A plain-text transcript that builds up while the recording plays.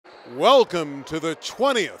Welcome to the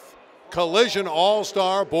 20th Collison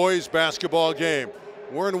All-Star Boys Basketball Game.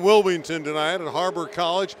 We're in Wilmington tonight at Harbor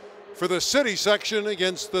College for the City section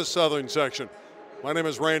against the Southern section. My name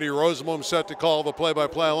is Randy Rosenblum. I'm set to call the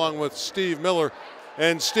play-by-play along with Steve Miller.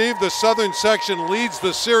 And Steve, the Southern section leads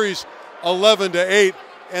the series 11-8,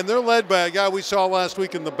 and they're led by a guy we saw last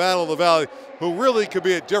week in the Battle of the Valley who really could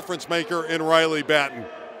be a difference maker in Riley Batten.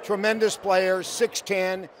 Tremendous player,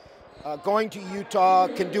 6'10", going to Utah,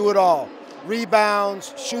 can do it all.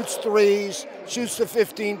 Rebounds, shoots threes, shoots the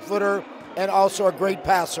 15-footer, and also a great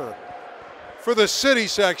passer. For the City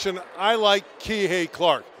section, I like Kihei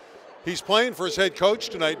Clark. He's playing for his head coach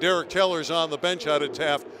tonight. Derek Taylor's on the bench out at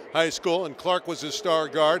Taft High School, and Clark was his star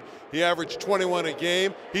guard. He averaged 21 a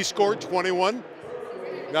game. He scored 21.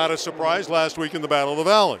 Not a surprise last week in the Battle of the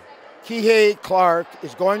Valley. Kihei Clark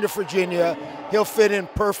is going to Virginia. He'll fit in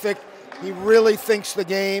perfect. He really thinks the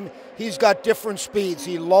game. He's got different speeds.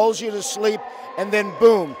 He lulls you to sleep and then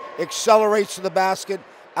boom, accelerates to the basket.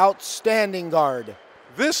 Outstanding guard.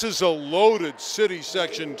 This is a loaded City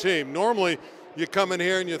section team. Normally you come in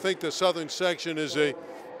here and you think the Southern section is a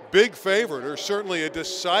big favorite or certainly a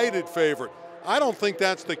decided favorite. I don't think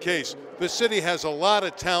that's the case. The City has a lot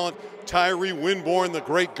of talent. Tyree Winborn, the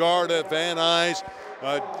great guard at Van Nuys,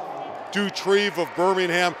 Dutrieve of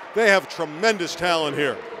Birmingham. They have tremendous talent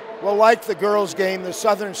here. Well, like the girls' game, the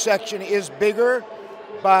Southern section is bigger,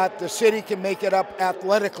 but the City can make it up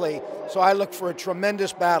athletically. So I look for a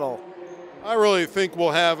tremendous battle. I really think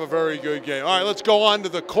we'll have a very good game. All right, let's go on to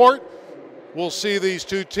the court. We'll see these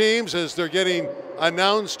two teams as they're getting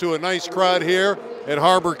announced to a nice crowd here at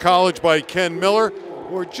Harbor College by Ken Miller.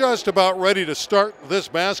 We're just about ready to start this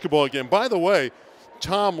basketball game. By the way,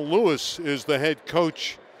 Tom Lewis is the head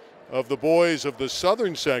coach of the boys of the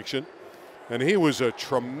Southern section, and he was a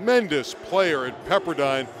tremendous player at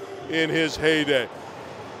Pepperdine in his heyday.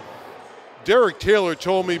 Derek Taylor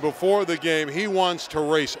told me before the game he wants to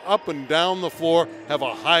race up and down the floor, have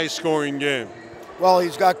a high-scoring game. Well,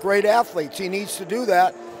 he's got great athletes. He needs to do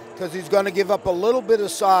that because he's going to give up a little bit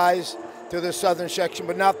of size to the Southern section,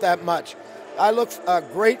 but not that much. I look for a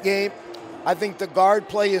great game. I think the guard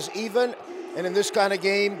play is even, and in this kind of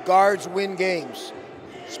game, guards win games.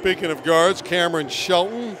 Speaking of guards, Cameron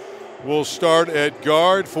Shelton will start at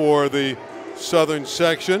guard for the Southern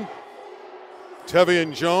section.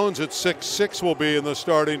 Tevian Jones at 6'6" will be in the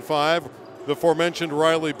starting five. The aforementioned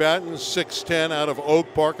Riley Batten, 6'10", out of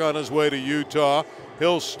Oak Park on his way to Utah.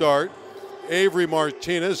 He'll start. Avery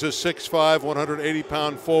Martinez, a 6'5",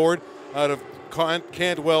 180-pound forward out of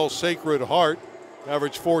Cantwell Sacred Heart.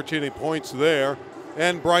 Averaged 14 points there.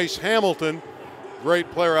 And Bryce Hamilton, great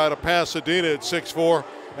player out of Pasadena at 6'4",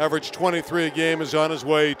 averaged 23 a game, is on his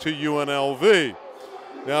way to UNLV.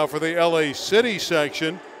 Now for the LA City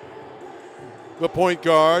section, the point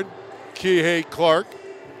guard, Kihei Clark,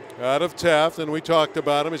 out of Taft, and we talked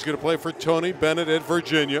about him. He's going to play for Tony Bennett at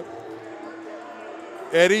Virginia.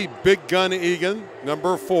 Eddie Big Gun Egun,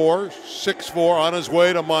 number 4, 6'4", on his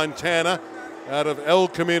way to Montana out of El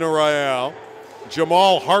Camino Real.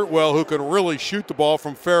 Jamal Hartwell, who can really shoot the ball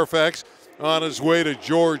from Fairfax, on his way to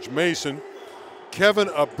George Mason. Kevin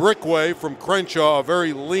Abrickway from Crenshaw, a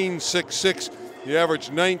very lean 6'6". He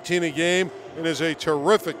averaged 19 a game and is a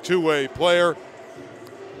terrific two-way player.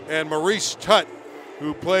 And Maurice Tutt,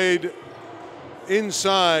 who played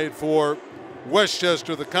inside for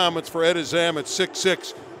Westchester, the Comets, for Ed Azam at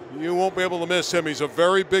 6'6". You won't be able to miss him. He's a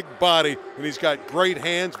very big body, and he's got great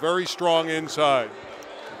hands, very strong inside.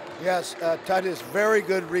 Yes, Tutt is very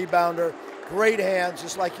good rebounder, great hands,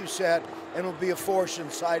 just like you said, and will be a force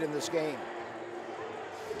inside in this game.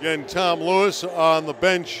 Again, Tom Lewis on the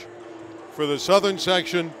bench for the Southern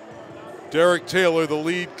section. Derek Taylor, the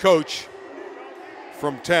lead coach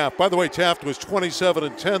from Taft. By the way, Taft was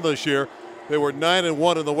 27-10 this year. They were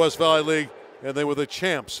 9-1 in the West Valley League, and they were the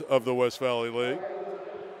champs of the West Valley League.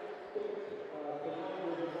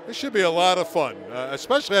 This should be a lot of fun,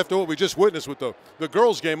 especially after what we just witnessed with the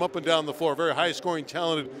girls' game up and down the floor. Very high-scoring,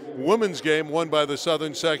 talented women's game won by the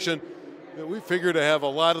Southern section. We figure to have a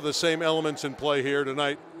lot of the same elements in play here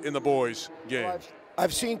tonight in the boys' game. Well,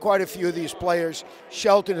 I've seen quite a few of these players.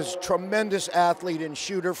 Shelton is a tremendous athlete and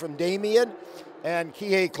shooter from Damien, and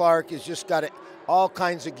Kihei Clark has just got all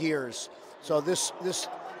kinds of gears. So this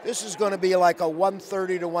is going to be like a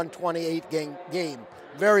 130 to 128 game.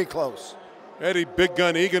 Very close. Eddie Big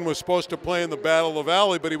Gun Egun was supposed to play in the Battle of the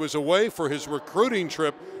Valley, but he was away for his recruiting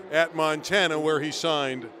trip at Montana, where he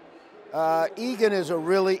signed. Egun is a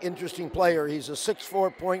really interesting player. He's a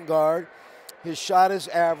 6'4" point guard. His shot is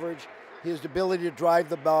average. His ability to drive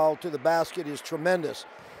the ball to the basket is tremendous.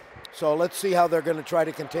 So let's see how they're going to try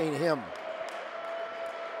to contain him.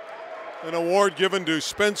 An award given to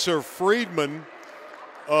Spencer Friedman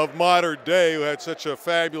of Mater Dei, who had such a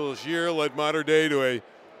fabulous year, led Mater Dei to a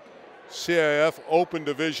CIF Open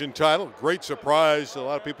Division title. Great surprise. A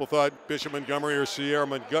lot of people thought Bishop Montgomery or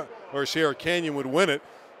Sierra Canyon would win it,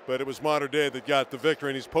 but it was Mater Dei that got the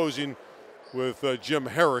victory, and he's posing with Jim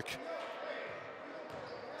Herrick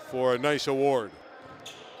for a nice award.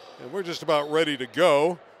 And we're just about ready to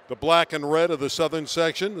go. The black and red of the southern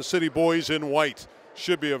section, the City Boys in white.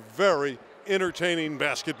 Should be a very entertaining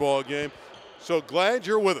basketball game. So glad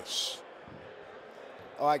you're with us.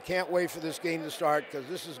 Oh, I can't wait for this game to start because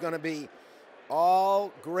this is going to be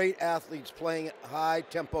all great athletes playing a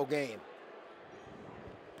high-tempo game.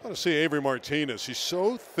 I want to see Avery Martinez. He's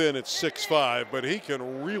so thin at 6'5", but he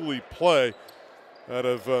can really play. Out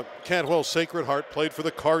of Cantwell Sacred Heart, played for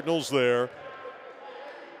the Cardinals there.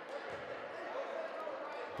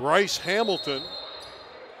 Bryce Hamilton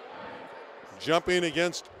jumping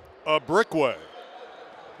against a Brickway.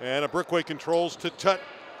 And a Brickway controls to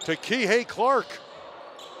Kihei Clark.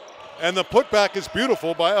 And the putback is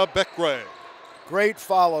beautiful by a Brickway. Great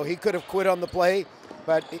follow. He could have quit on the play,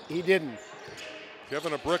 but he didn't.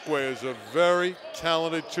 Kevin Brickway is a very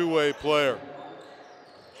talented two-way player.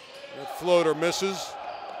 That floater misses.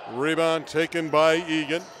 Rebound taken by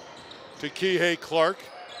Egun to Kihei Clark.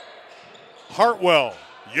 Hartwell,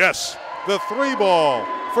 yes, the three ball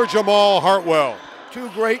for Jamal Hartwell. Two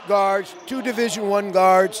great guards, two Division I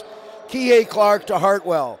guards. Kihei Clark to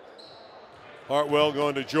Hartwell. Hartwell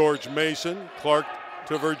going to George Mason. Clark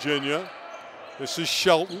to Virginia. This is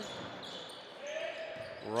Shelton.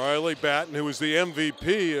 Riley Batten, who was the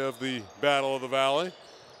MVP of the Battle of the Valley.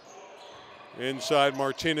 Inside,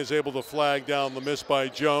 Martinez able to flag down the miss by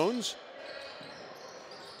Jones.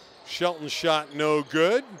 Shelton's shot no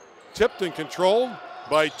good. Tipped and controlled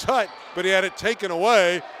by Tutt, but he had it taken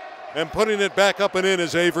away, and putting it back up and in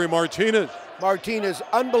is Avery Martinez. Martinez,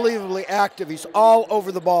 unbelievably active. He's all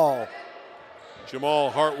over the ball. Jamal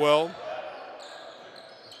Hartwell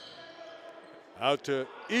out to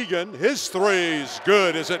Egun. His three's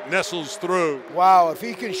good as it nestles through. Wow, if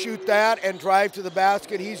he can shoot that and drive to the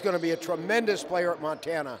basket, he's going to be a tremendous player at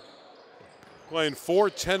Montana. Playing 4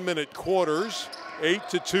 10-minute quarters,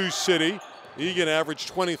 8-2 City. Egun averaged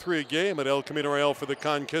 23 a game at El Camino Real for the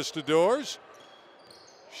Conquistadors.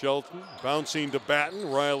 Shelton bouncing to Batten,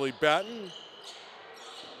 Riley Batten.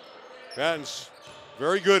 Batten's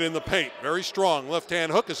very good in the paint, very strong.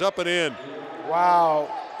 Left-hand hook is up and in. Wow,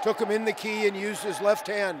 took him in the key and used his left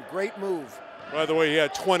hand. Great move. By the way, he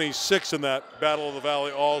had 26 in that Battle of the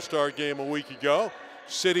Valley All-Star game a week ago.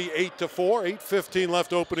 City 8-4, 8:15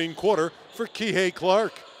 left opening quarter for Kihei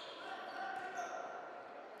Clark.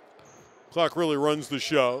 Clark really runs the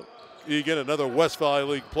show. Egun, another West Valley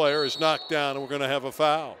League player, is knocked down, and we're going to have a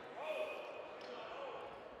foul.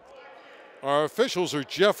 Our officials are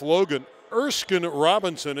Jeff Logan, Erskine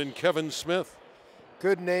Robinson, and Kevin Smith.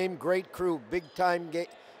 Good name, great crew, big-time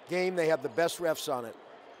game. They have the best refs on it.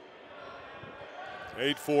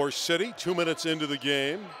 8-4 City, 2 minutes into the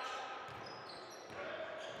game.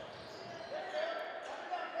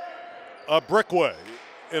 A Brickway,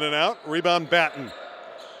 in and out, rebound Batten.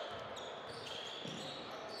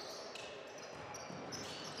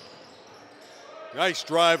 Nice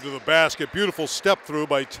drive to the basket. Beautiful step through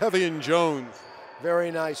by Tevian Jones.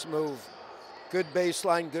 Very nice move. Good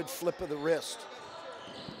baseline, good flip of the wrist.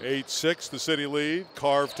 8-6, the City lead.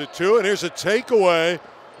 Carved to 2, and here's a takeaway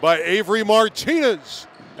by Avery Martinez.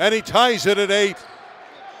 And he ties it at 8.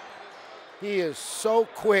 He is so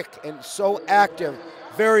quick and so active.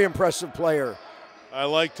 Very impressive player. I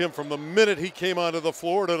liked him from the minute he came onto the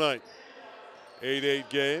floor tonight. 8-8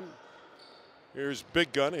 game. Here's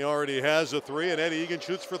Big Gun. He already has a 3, and Eddie Egun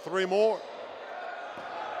shoots for 3 more.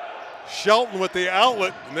 Shelton with the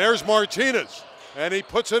outlet, and there's Martinez, and he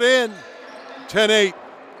puts it in. 10-8.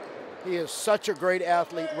 He is such a great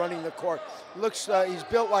athlete running the court. Looks, he's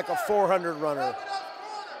built like a 400 runner.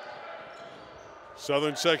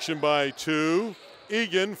 Southern section by 2.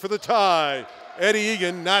 Egun for the tie. Eddie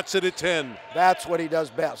Egun knots it at 10. That's what he does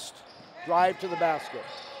best. Drive to the basket.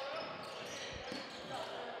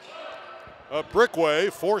 A Brickway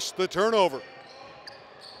forced the turnover.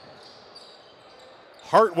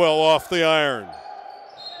 Hartwell off the iron.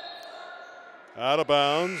 Out of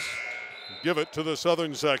bounds. Give it to the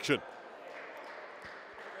southern section.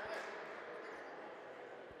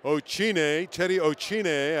 Teddy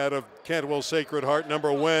Ochine out of Cantwell Sacred Heart,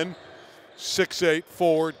 number 1. 6'8"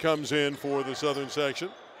 forward comes in for the southern section.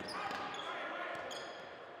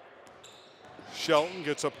 Shelton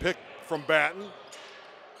gets a pick from Batten.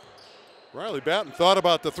 Riley Batten thought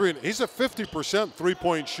about the 3. He's a 50%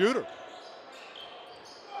 three-point shooter.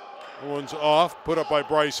 One's off, put up by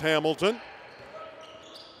Bryce Hamilton.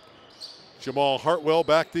 Jamal Hartwell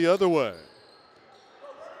back the other way.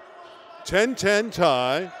 10-10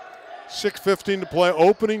 tie, 6:15 to play,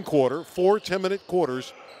 opening quarter, 4 10-minute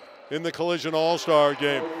quarters in the Collision All-Star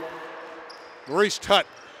game. Maurice Tutt.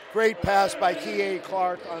 Great pass by K.A.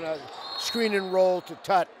 Clark on a screen and roll to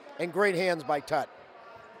Tutt, and great hands by Tutt.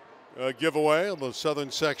 A giveaway, the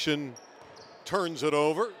southern section turns it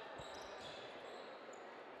over.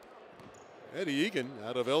 Eddie Egun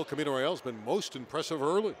out of El Camino Real has been most impressive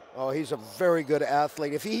early. Oh, he's a very good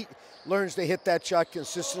athlete. If he learns to hit that shot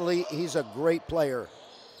consistently, he's a great player.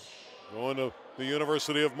 Going to the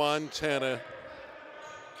University of Montana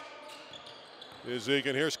is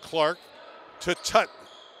Egun. Here's Clark to Tutt,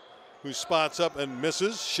 who spots up and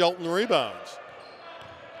misses. Shelton rebounds.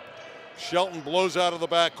 Shelton blows out of the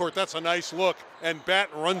backcourt. That's a nice look. And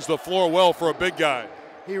Batten runs the floor well for a big guy.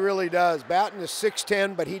 He really does. Batten is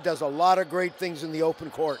 6'10", but he does a lot of great things in the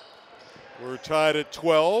open court. We're tied at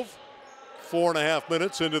 12. 4.5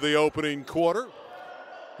 minutes into the opening quarter.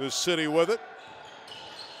 The City with it.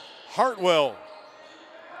 Hartwell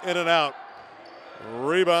in and out.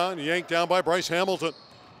 Rebound yanked down by Bryce Hamilton.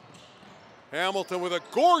 Hamilton with a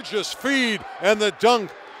gorgeous feed and the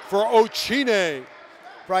dunk for Ochine.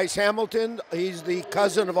 Bryce Hamilton, he's the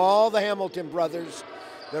cousin of all the Hamilton brothers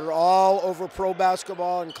that are all over pro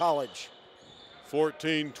basketball in college.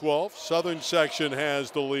 14-12, Southern section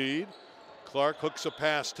has the lead. Clark hooks a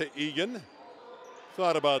pass to Egun.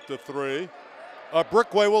 Thought about the three.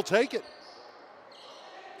 Brickway will take it.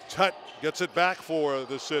 Tutt gets it back for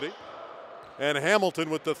the City. And Hamilton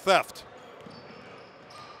with the theft.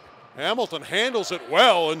 Hamilton handles it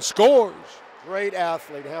well and scores. Great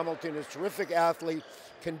athlete. Hamilton is a terrific athlete,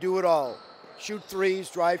 can do it all. Shoot threes,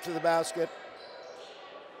 drive to the basket.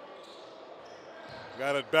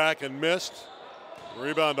 Got it back and missed.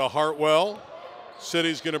 Rebound to Hartwell.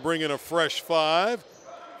 City's going to bring in a fresh 5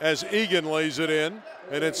 as Egun lays it in,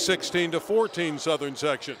 and it's 16-14 Southern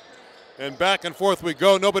section. And back and forth we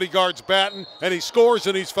go. Nobody guards Batten, and he scores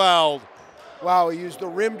and he's fouled. Wow, he used the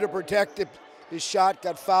rim to protect it. His shot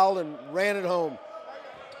got fouled and ran it home.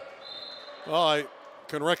 Well, I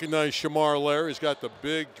can recognize Shamar Lair. He's got the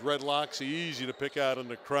big dreadlocks, easy to pick out in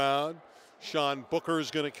the crowd. Sean Booker is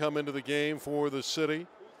going to come into the game for the City,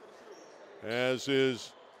 as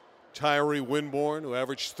is Tyree Winborn, who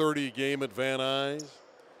averaged 30 a game at Van Nuys.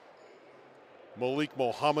 Malik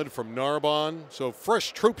Mohammed from Narbonne. So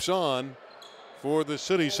fresh troops on for the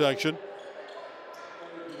City section.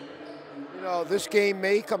 You know, this game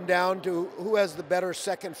may come down to who has the better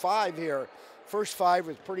second 5 here. First 5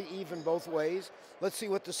 was pretty even both ways. Let's see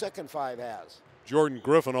what the second 5 has. Jordan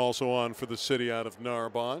Griffin also on for the City out of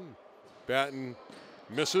Narbonne. Batten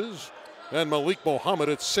misses, and Malik Mohammed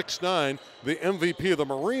at 6'9", the MVP of the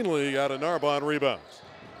Marine League out of Narbonne, rebounds.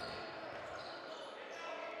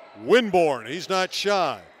 Winborn, he's not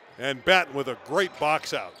shy, and Batten with a great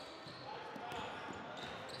box out.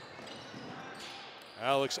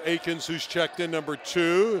 Alex Akins, who's checked in, number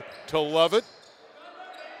 2, to Lovett.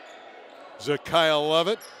 Zakiah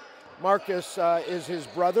Lovett. Marcus is his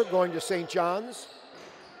brother, going to St. John's.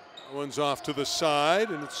 One's off to the side,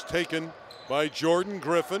 and it's taken by Jordan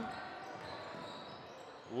Griffin.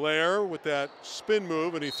 Lair with that spin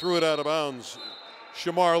move, and he threw it out of bounds.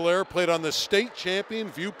 Shamar Lair played on the state champion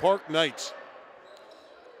View Park Knights.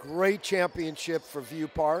 Great championship for View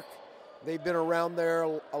Park. They've been around there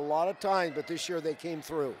a lot of times, but this year they came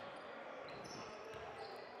through.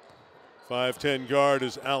 5'10" guard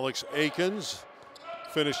is Alex Akins.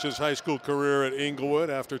 Finished his high school career at Inglewood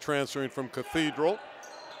after transferring from Cathedral.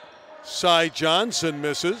 Cy Johnson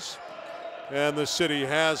misses, and the City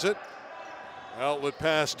has it. Outlet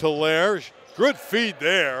pass to Lair. Good feed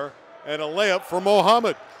there, and a layup for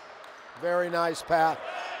Mohammed. Very nice pass.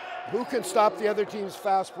 Who can stop the other team's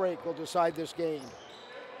fast break will decide this game.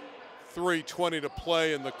 3:20 to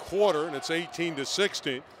play in the quarter, and it's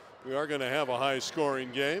 18-16. We are going to have a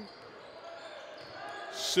high-scoring game.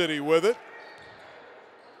 City with it.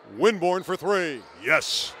 Winborn for 3.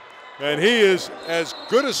 Yes. And he is as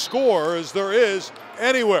good a scorer as there is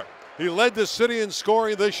anywhere. He led the City in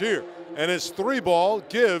scoring this year, and his 3-ball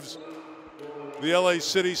gives the LA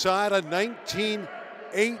City side a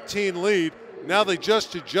 19-18 lead. Now they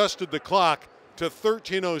just adjusted the clock to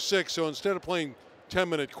 13:06, so instead of playing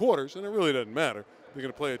 10-minute quarters, and it really doesn't matter, they're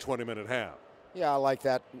going to play a 20-minute half. Yeah, I like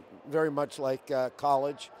that. Very much like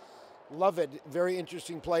college. Lovett, very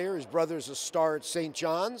interesting player. His brother's a star at St.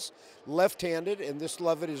 John's, left-handed, and this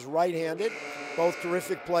Lovett is right-handed. Both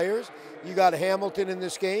terrific players. You got Hamilton in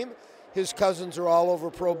this game. His cousins are all over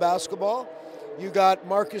pro basketball. You got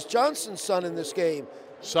Marcus Johnson's son in this game,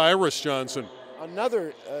 Cyrus Johnson.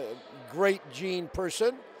 Another great gene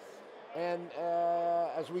person. And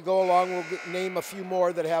as we go along, we'll name a few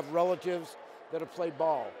more that have relatives that have played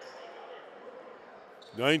ball.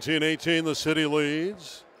 19-18, the City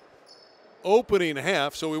leads. Opening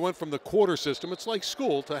half, so we went from the quarter system. It's like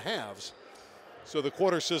school to halves. So the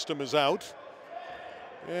quarter system is out.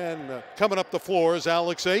 And coming up the floor is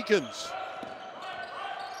Alex Akins.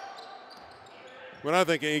 When I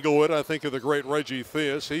think Englewood, I think of the great Reggie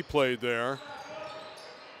Theus. He played there.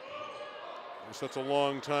 That's a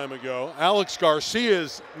long time ago. Alex Garcia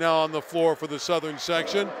is now on the floor for the Southern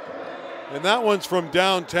section. And that one's from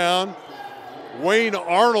downtown. Wayne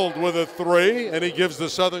Arnold with a three, and he gives the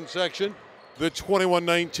Southern section the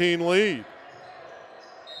 21-19 lead.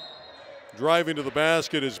 Driving to the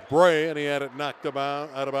basket is Bray, and he had it knocked out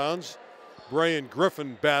of bounds. Bray and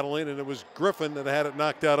Griffin battling, and it was Griffin that had it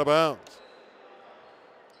knocked out of bounds.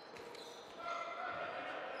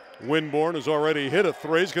 Winborn has already hit a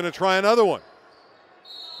three. He's going to try another one.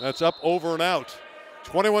 That's up, over, and out.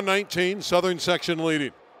 21-19, Southern section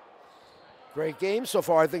leading. Great game so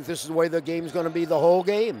far. I think this is the way the game's going to be the whole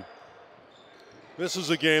game. This is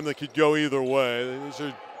a game that could go either way. These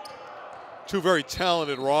are two very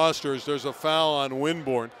talented rosters. There's a foul on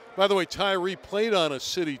Winborn. By the way, Tyree played on a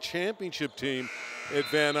city championship team at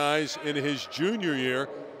Van Nuys in his junior year.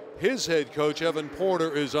 His head coach, Evan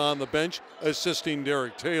Porter, is on the bench assisting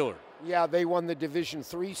Derek Taylor. Yeah, they won the Division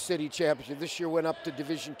III city championship. This year went up to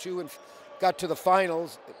Division II and got to the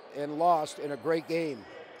finals and lost in a great game.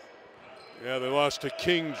 Yeah, they lost to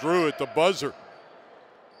King Drew at the buzzer.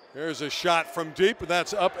 There's a shot from deep, and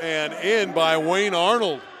that's up and in by Wayne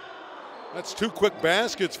Arnold. That's two quick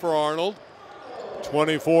baskets for Arnold.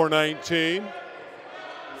 24-19.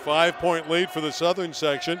 5-point lead for the Southern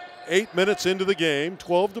section. 8 minutes into the game,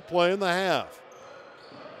 12 to play in the half.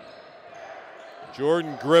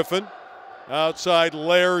 Jordan Griffin, outside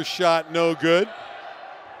Lair's shot, no good.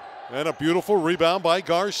 And a beautiful rebound by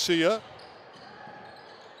Garcia.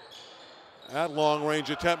 That long range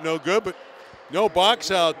attempt, no good, but no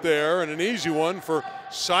box out there, and an easy one for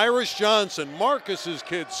Cyrus Johnson. Marcus's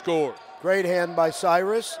kid scored. Great hand by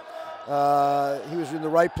Cyrus. He was in the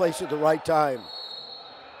right place at the right time.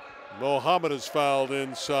 Mohammed is fouled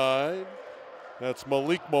inside. That's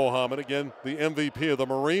Malik Mohammed, again, the MVP of the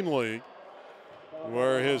Marine League,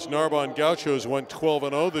 where his Narbonne Gauchos went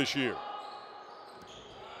 12-0 this year.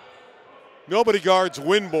 Nobody guards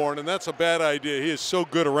Winborn, and that's a bad idea. He is so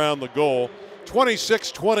good around the goal.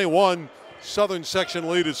 26-21, Southern section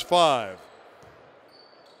lead is 5.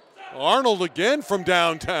 Arnold again from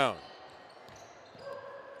downtown.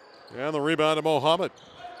 And the rebound to Mohammed.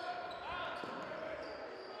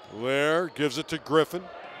 Lair gives it to Griffin.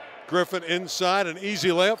 Griffin inside, an easy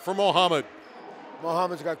layup for Mohammed.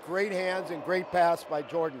 Mohammed's got great hands and great pass by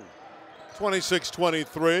Jordan.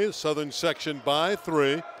 26-23, Southern section by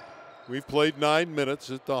 3. We've played 9 minutes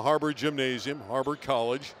at the Harbor Gymnasium, Harbor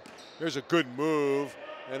College. There's a good move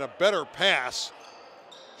and a better pass.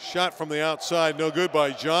 Shot from the outside, no good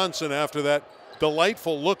by Johnson after that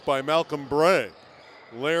delightful look by Malcolm Bray.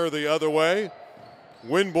 Lair the other way.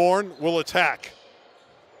 Winborn will attack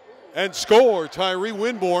and score. Tyree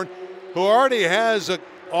Winborn, who already has an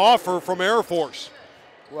offer from Air Force.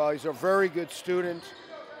 Well, he's a very good student,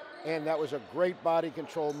 and that was a great body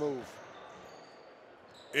control move.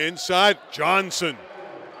 Inside, Johnson.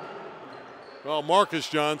 Well, Marcus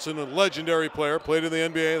Johnson, a legendary player, played in the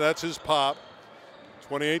NBA. That's his pop.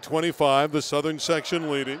 28-25, the Southern section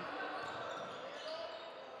leading.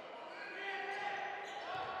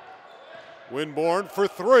 Winborn for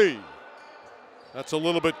 3. That's a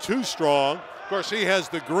little bit too strong. Of course, he has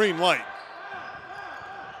the green light.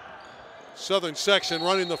 Southern section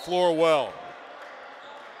running the floor well.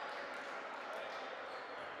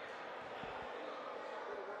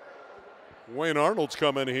 Wayne Arnold's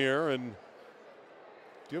come in here and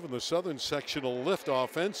given the Southern section a lift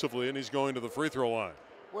offensively, and he's going to the free throw line.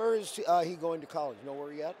 Where is he going to college?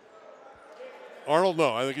 Nowhere yet? Arnold,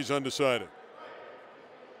 no. I think he's undecided.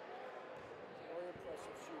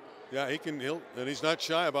 Yeah, he can, and he's not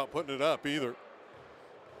shy about putting it up either.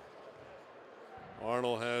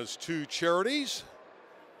 Arnold has 2 charities.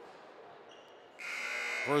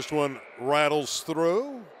 First one rattles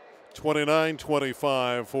through.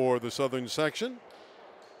 29-25 for the Southern section.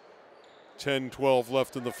 10-12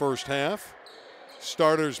 left in the first half.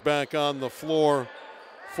 Starters back on the floor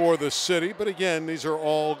for the City, but again, these are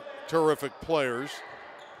all terrific players.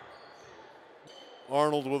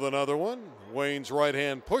 Arnold with another one. Wayne's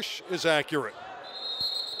right-hand push is accurate.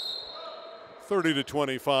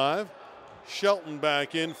 30-25. Shelton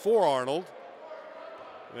back in for Arnold.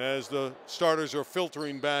 as the starters are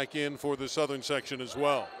filtering back in for the southern section as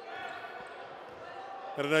well.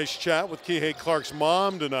 Had a nice chat with Kihei Clark's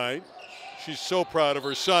mom tonight. She's so proud of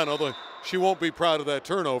her son, although she won't be proud of that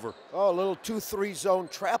turnover. Oh, a little 2-3 zone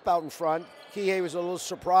trap out in front. Kihei was a little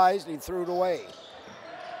surprised and he threw it away.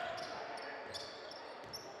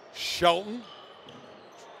 Shelton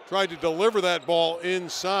tried to deliver that ball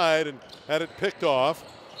inside and had it picked off.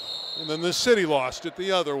 And then the city lost it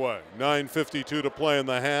the other way. 9:52 to play in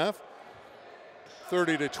the half.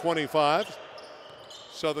 30-25.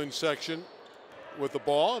 Southern section with the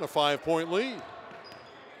ball and a 5-point lead.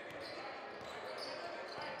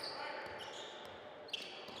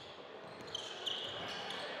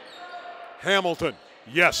 Hamilton,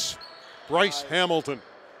 yes. Bryce Hamilton.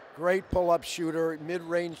 Great pull-up shooter,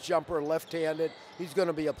 mid-range jumper, left-handed. He's going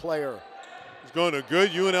to be a player. He's going to a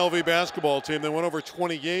good UNLV basketball team. They went over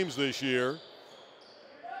 20 games this year.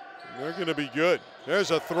 They're going to be good.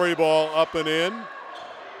 There's a 3-ball up and in.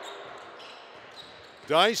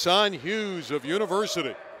 Dyson Hughes of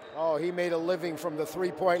University. Oh, he made a living from the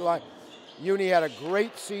 3-point line. Uni had a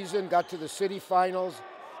great season, got to the city finals,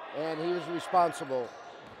 and he was responsible.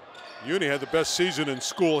 Uni had the best season in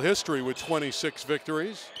school history with 26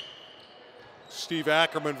 victories. Steve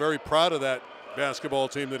Ackerman very proud of that basketball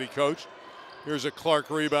team that he coached. Here's a Clark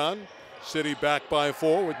rebound. City back by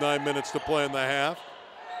 4 with 9 minutes to play in the half.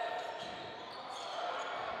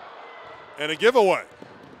 And a giveaway.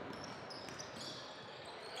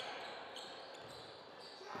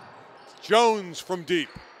 Jones from deep.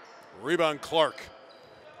 Rebound Clark.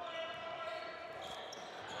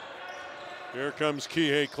 Here comes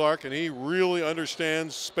Kihei Clark, and he really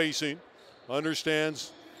understands spacing,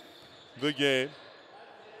 understands the game,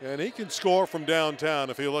 and he can score from downtown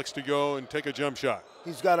if he elects to go and take a jump shot.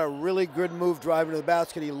 He's got a really good move driving to the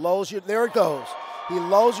basket. He lulls you. There it goes. He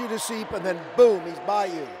lulls you to sleep, and then boom, he's by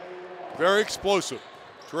you. Very explosive.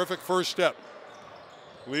 Terrific first step.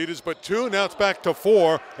 Lead is but 2. Now it's back to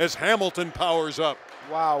 4 as Hamilton powers up.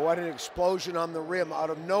 Wow, what an explosion on the rim out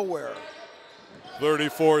of nowhere.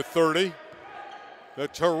 34-30. A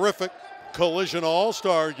terrific Collision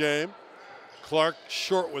all-star game. Clark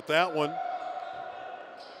short with that one.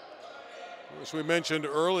 As we mentioned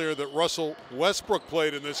earlier that Russell Westbrook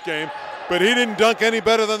played in this game, but he didn't dunk any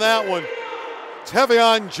better than that one.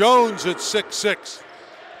 Tevion Jones at 6'6". He's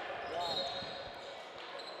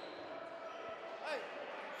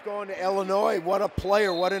going to Illinois. What a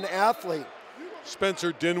player, what an athlete.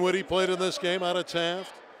 Spencer Dinwiddie played in this game out of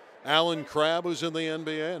Taft. Alan Crabb, who's in the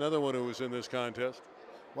NBA, another one who was in this contest.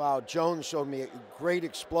 Wow, Jones showed me a great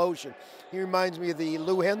explosion. He reminds me of the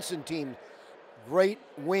Lou Henson team. Great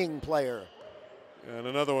wing player. And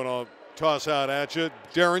another one I'll toss out at you.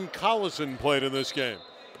 Darren Collison played in this game,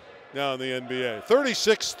 now in the NBA.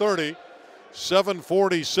 36-30,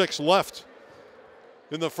 7:46 left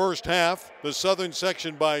in the first half. The Southern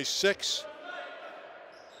section by 6.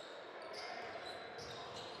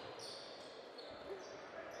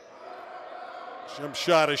 Jump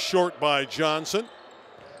shot is short by Johnson.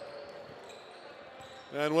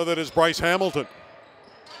 And with it is Bryce Hamilton.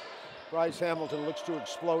 Bryce Hamilton looks to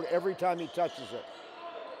explode every time he touches it.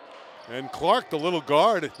 And Clark, the little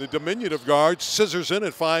guard, the diminutive guard, scissors in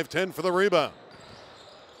at 5'10" for the rebound.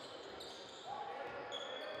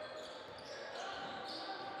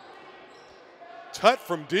 Tut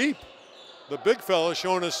from deep. The big fella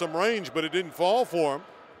showing us some range, but it didn't fall for him.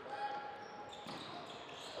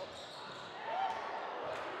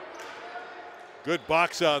 Good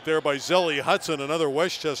box out there by Zelly Hudson, another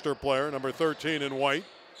Westchester player, number 13 in white.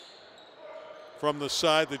 From the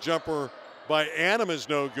side, the jumper by Annam is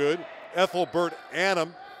no good. Ethelbert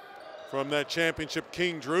Annam from that championship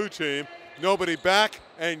King Drew team. Nobody back,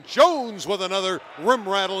 and Jones with another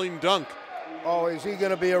rim-rattling dunk. Oh, is he going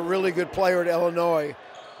to be a really good player at Illinois?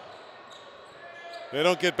 They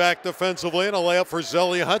don't get back defensively, and a layup for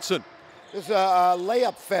Zelly Hudson. There's a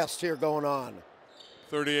layup fest here going on.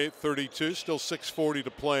 38-32, still 6:40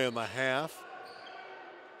 to play in the half.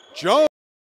 Jones.